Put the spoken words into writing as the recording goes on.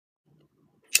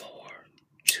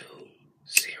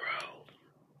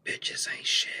Bitches ain't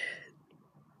shit.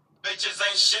 Bitches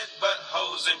ain't shit but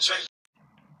hoes and tricks.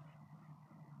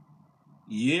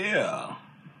 Yeah.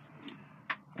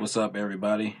 What's up,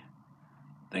 everybody?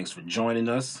 Thanks for joining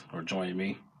us, or joining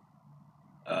me.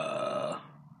 I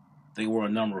think we're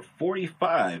on number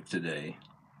 45 today.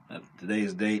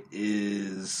 Today's date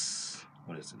is...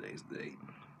 What is today's date?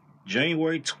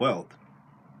 January 12th,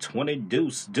 20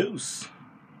 deuce.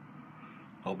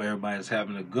 Hope everybody's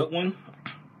having a good one.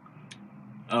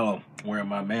 Oh, where are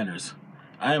my manners?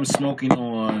 I am smoking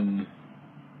on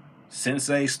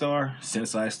Sensei Star,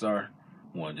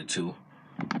 1 to 2.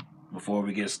 Before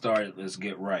we get started, let's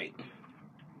get right.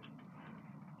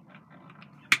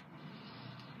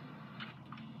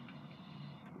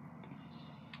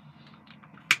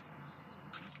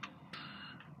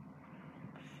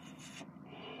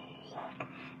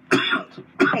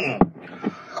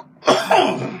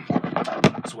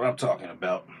 That's what I'm talking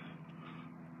about.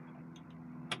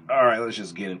 Alright, let's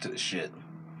just get into the shit.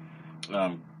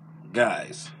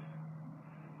 Guys,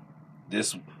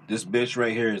 this bitch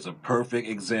right here is a perfect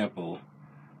example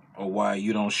of why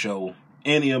you don't show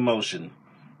any emotion.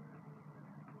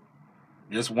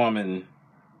 This woman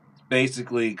is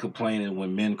basically complaining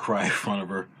when men cry in front of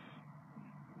her.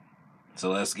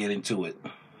 So let's get into it.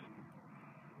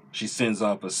 She sends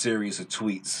off a series of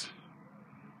tweets.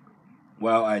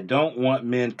 While I don't want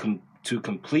men to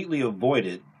completely avoid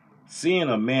it, seeing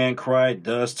a man cry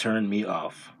does turn me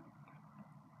off.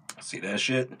 See that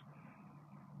shit?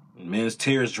 Men's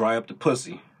tears dry up the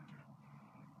pussy.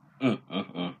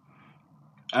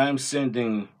 I'm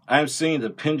seeing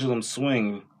the pendulum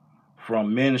swing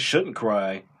from men shouldn't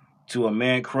cry to a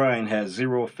man crying has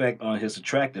zero effect on his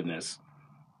attractiveness.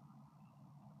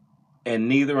 And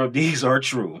neither of these are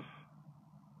true.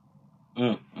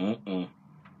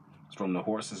 It's from the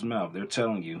horse's mouth. They're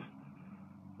telling you,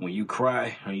 when you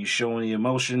cry or you show any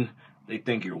emotion, they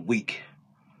think you're weak.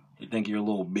 They think you're a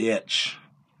little bitch.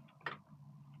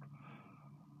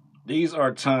 There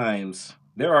are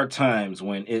times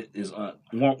when it is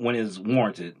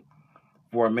warranted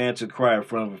for a man to cry in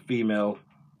front of a female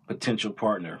potential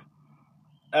partner.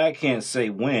 I can't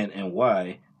say when and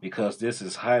why, because this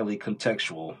is highly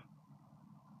contextual.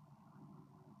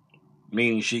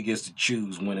 Meaning she gets to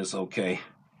choose when it's okay.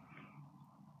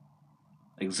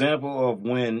 Example of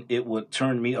when it would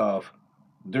turn me off: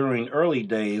 during early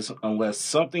days, unless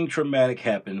something traumatic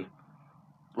happened,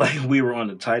 like we were on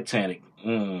the Titanic.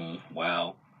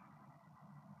 Wow.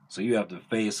 So you have to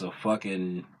face a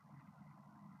fucking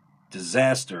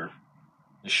disaster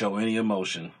to show any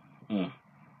emotion.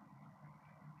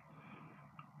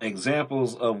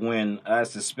 Examples of when I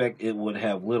suspect it would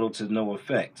have little to no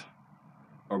effect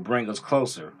or bring us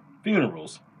closer: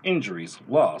 funerals, injuries,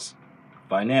 loss,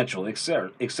 financial,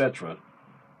 etc.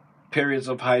 Periods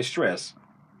of high stress,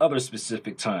 other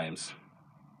specific times.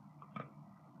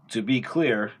 To be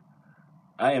clear,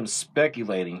 I am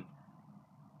speculating,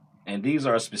 and these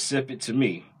are specific to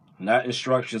me, not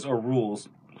instructions or rules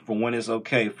for when it's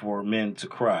okay for men to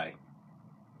cry.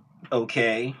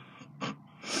 Okay?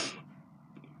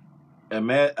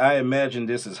 I imagine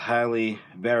this is highly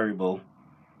variable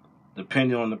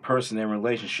depending on the person and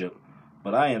relationship,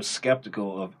 but I am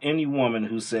skeptical of any woman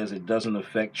who says it doesn't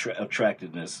affect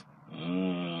attractiveness.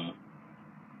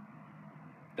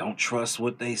 Don't trust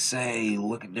what they say.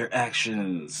 Look at their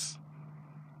actions.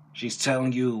 She's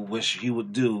telling you what she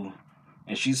would do,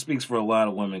 and she speaks for a lot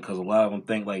of women because a lot of them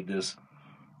think like this.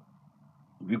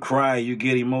 If you cry, you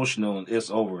get emotional, and it's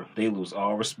over. They lose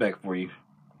all respect for you.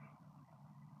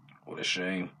 What a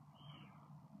shame.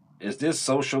 Is this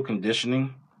social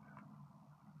conditioning?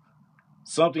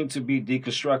 Something to be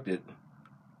deconstructed.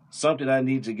 Something I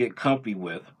need to get comfy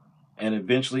with, and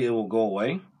eventually it will go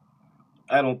away?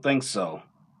 I don't think so.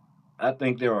 I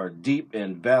think there are deep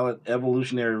and valid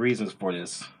evolutionary reasons for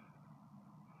this.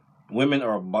 Women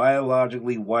are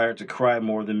biologically wired to cry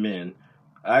more than men.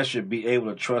 I should be able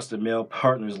to trust a male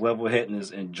partner's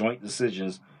level-headedness and joint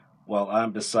decisions while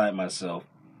I'm beside myself.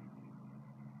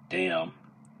 Damn.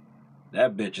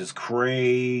 That bitch is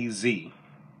crazy.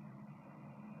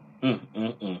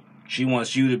 She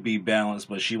wants you to be balanced,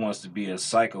 but she wants to be a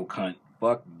psycho cunt.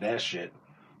 Fuck that shit.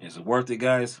 Is it worth it,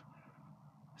 guys?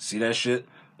 See that shit?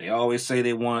 They always say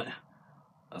they want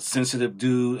a sensitive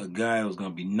dude, a guy who's gonna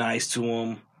be nice to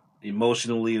them,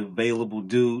 emotionally available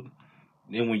dude.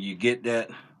 Then when you get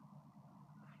that,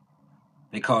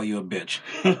 they call you a bitch.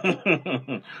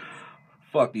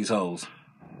 Fuck these hoes.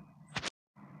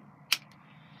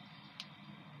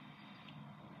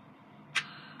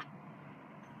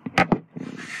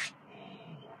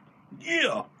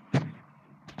 Yeah.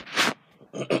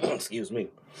 Excuse me.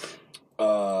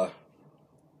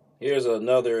 Here's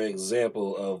another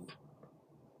example of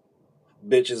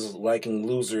bitches liking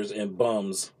losers and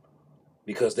bums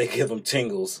because they give them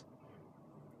tingles.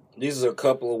 These are a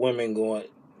couple of women going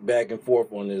back and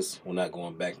forth on this. Well, not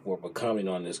going back and forth, but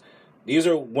commenting on this. These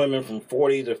are women from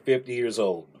 40 to 50 years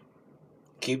old.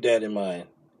 Keep that in mind.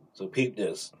 So peep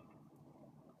this.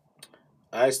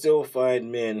 I still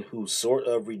find men who sort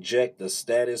of reject the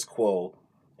status quo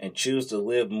and choose to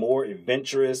live more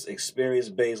adventurous,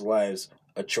 experience-based lives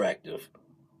attractive.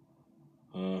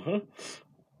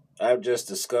 I've just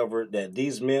discovered that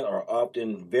these men are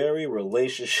often very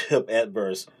relationship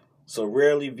adverse, so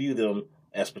rarely view them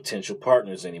as potential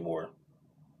partners anymore.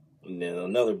 And then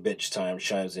another bitch time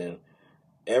chimes in.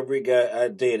 Every guy I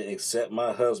dated except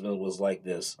my husband was like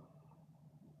this.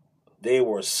 They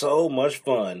were so much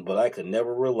fun, but I could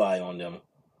never rely on them.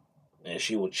 And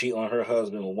she will cheat on her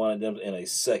husband with one of them in a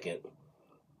second.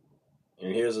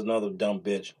 And here's another dumb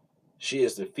bitch. She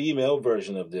is the female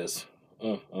version of this.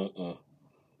 And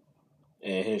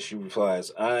here she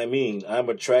replies, I mean, I'm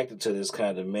attracted to this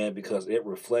kind of man because it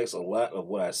reflects a lot of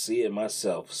what I see in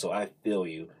myself, so I feel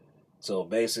you. So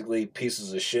basically,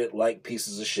 pieces of shit like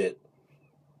pieces of shit.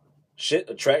 Shit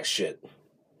attracts shit.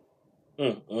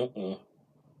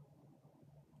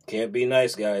 Can't be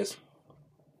nice, guys.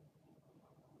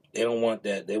 They don't want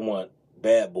that. They want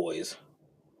bad boys.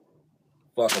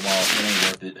 Fuck them all. It ain't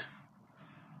worth it.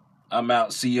 I'm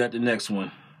out. See you at the next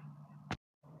one.